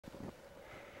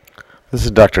This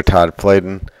is Dr. Todd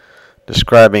Fladen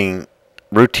describing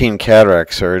routine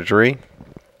cataract surgery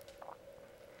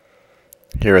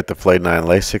here at the Fladen Eye and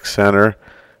Lasik Center.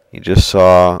 You just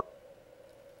saw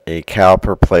a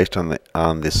caliper placed on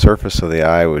the surface of the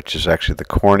eye, which is actually the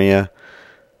cornea.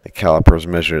 The caliper is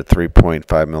measured at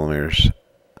 3.5 millimeters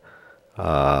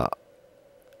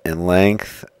in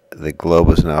length. The globe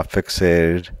is now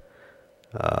fixated,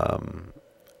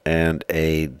 and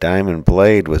a diamond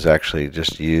blade was actually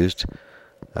just used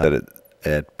at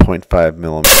 0.5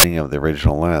 millimeter of the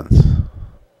original lens.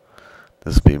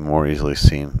 This will be more easily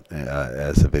seen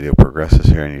as the video progresses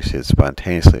here, and you see it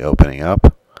spontaneously opening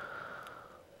up.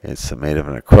 It's made of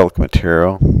an acrylic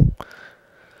material.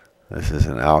 This is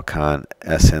an Alcon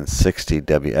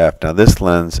SN60WF. Now this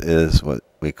lens is what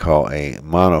we call a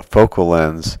monofocal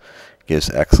lens. It gives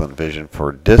excellent vision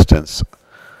for distance.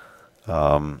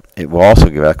 It will also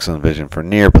give excellent vision for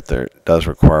near, but there does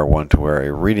require one to wear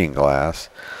a reading glass.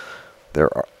 There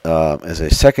is a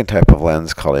second type of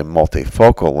lens called a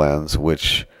multifocal lens,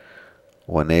 which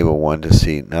will enable one to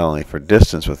see not only for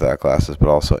distance without glasses, but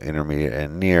also intermediate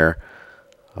and near.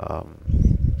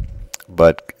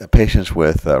 But patients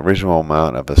with a reasonable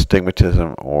amount of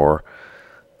astigmatism or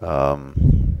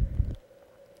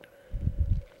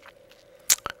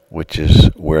which is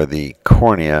where the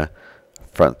cornea,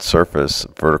 front surface,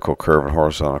 vertical curve and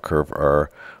horizontal curve are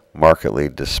markedly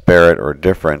disparate or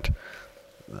different,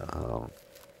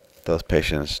 those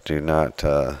patients do not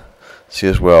see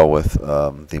as well with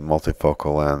the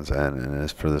multifocal lens, and it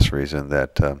is for this reason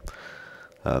that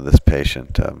this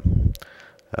patient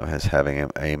is having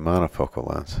a monofocal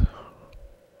lens.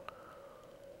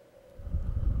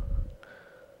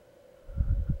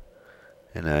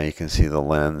 And now you can see the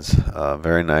lens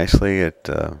very nicely. It's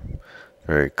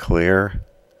very clear,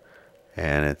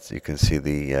 and you can see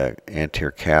the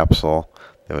anterior capsule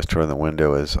that was toward the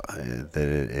window is that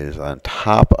it is on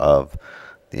top of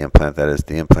the implant. That is,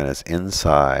 the implant is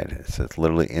inside. It's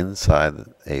literally inside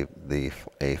a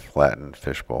flattened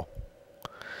fishbowl.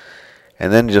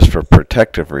 And then, just for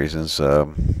protective reasons,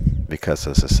 because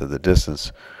as I said, the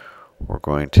distance, we're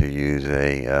going to use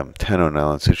a 10-0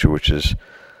 nylon suture, which is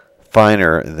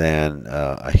finer than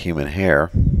a human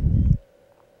hair.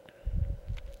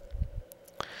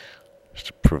 Just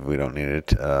to prove we don't need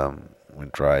it, we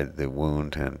dried the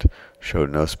wound and showed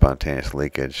no spontaneous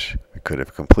leakage. We could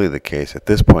have completed the case at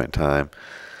this point in time,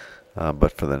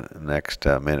 but for the next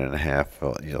minute and a half,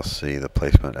 you'll see the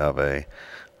placement of a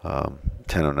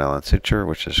 10-0 nylon suture,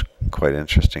 which is quite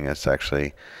interesting. It's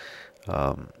actually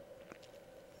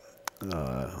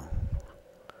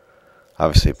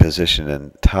obviously positioned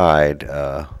and tied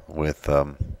with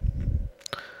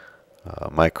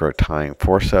micro tying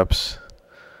forceps,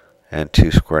 and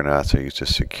 2 square knots are used to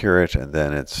secure it, and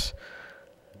then it's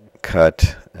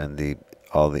cut and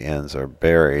all the ends are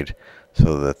buried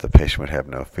so that the patient would have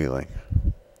no feeling.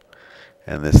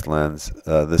 And this lens,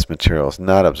 this material is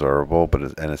not absorbable,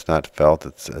 and it's not felt.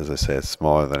 It's, as I say, it's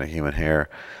smaller than a human hair,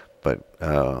 but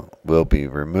will be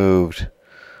removed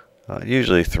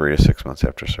usually 3 to 6 months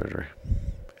after surgery.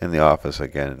 In the office,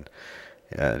 again,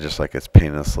 just like it's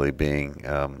painlessly being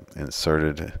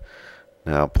inserted,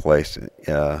 now placed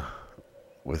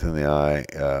within the eye,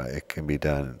 it can be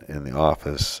done in the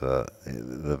office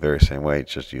the very same way,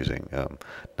 just using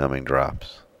numbing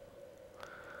drops.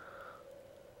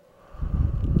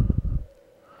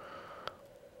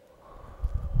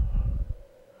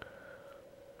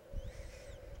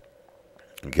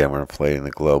 Again, we're inflating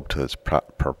the globe to its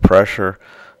proper pressure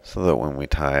so that when we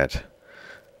tie it,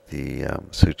 the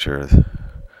suture,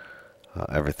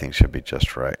 everything should be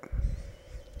just right.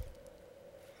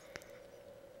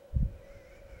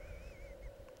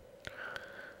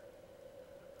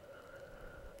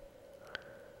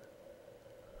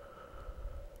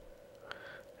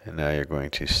 And now you're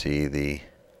going to see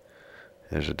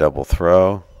there's a double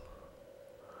throw,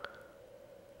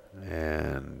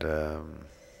 and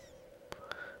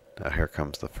now here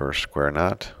comes the first square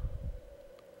knot.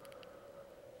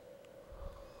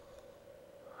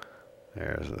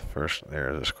 There's the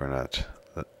square knot.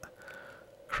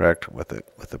 Correct with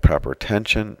the proper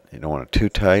tension. You don't want it too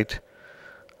tight.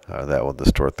 That will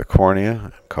distort the cornea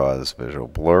and cause visual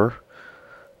blur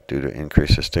due to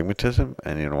increased astigmatism,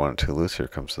 and you don't want it too loose. Here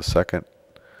comes the second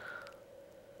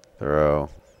throw,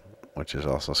 which is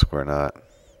also square knot.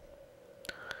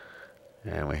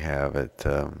 And we have it,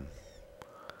 the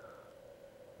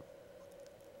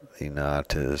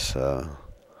knot is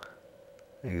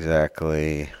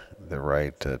exactly the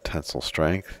right tensile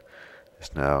strength.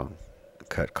 It's now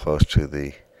cut close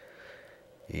to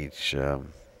each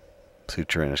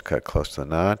suture end is cut close to the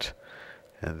knot,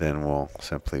 And then we'll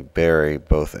simply bury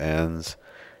both ends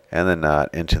and the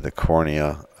knot into the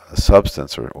cornea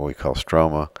substance, or what we call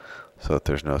stroma, so that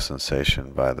there's no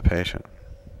sensation by the patient.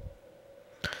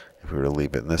 If we were to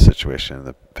leave it in this situation,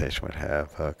 the patient would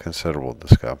have considerable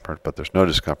discomfort, but there's no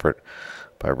discomfort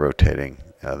by rotating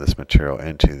this material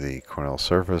into the corneal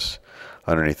surface,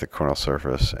 underneath the corneal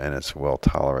surface, and it's well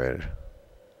tolerated.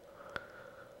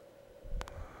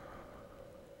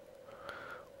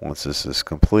 Once this is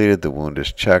completed, the wound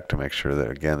is checked to make sure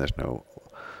that, again, there's no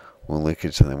wound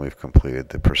leakage, and then we've completed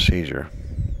the procedure.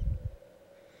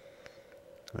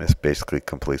 This basically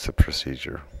completes the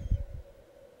procedure.